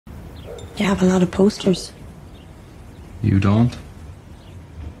You have a lot of posters. You don't?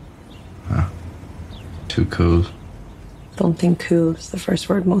 Ah, too cool. Don't think cool is the first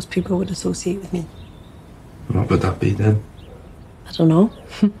word most people would associate with me. What would that be then? I don't know.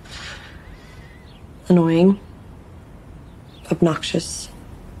 Annoying. Obnoxious.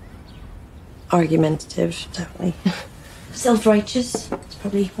 Argumentative, definitely. Self-righteous, it's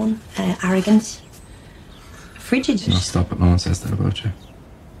probably one. Arrogant. Frigid. No, stop it. No one says that about you.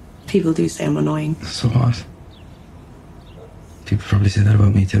 People do say I'm annoying. So what? People probably say that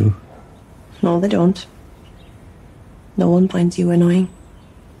about me too. No, they don't. No one finds you annoying.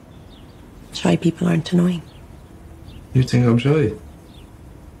 Shy people aren't annoying. You think I'm shy?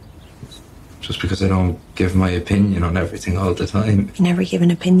 Just because I don't give my opinion on everything all the time. You never give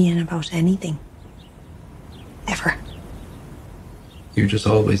an opinion about anything. Ever. You just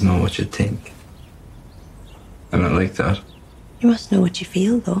always know what you think. And I like that. You must know what you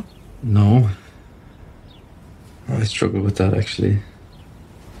feel, though. No. I struggle with that, actually.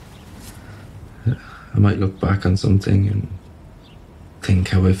 I might look back on something and think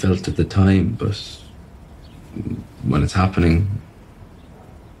how I felt at the time, but when it's happening,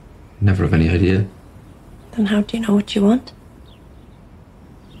 never have any idea. Then how do you know what you want?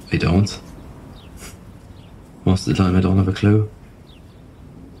 I don't. Most of the time I don't have a clue.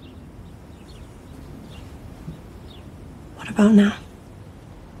 What about now?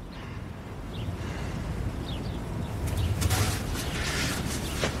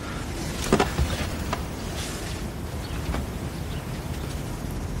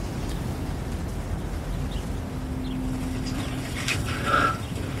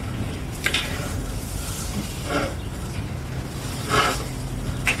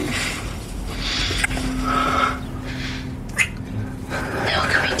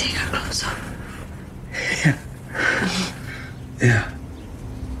 Yeah.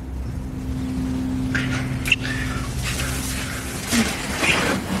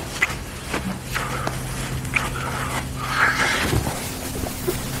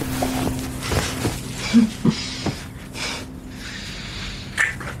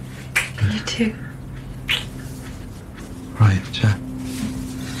 You too. Right, Jack.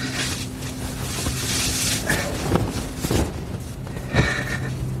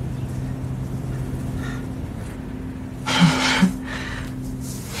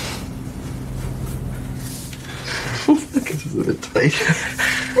 This is a bit tight.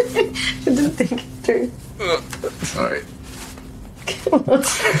 I didn't think it through. Sorry. Come on.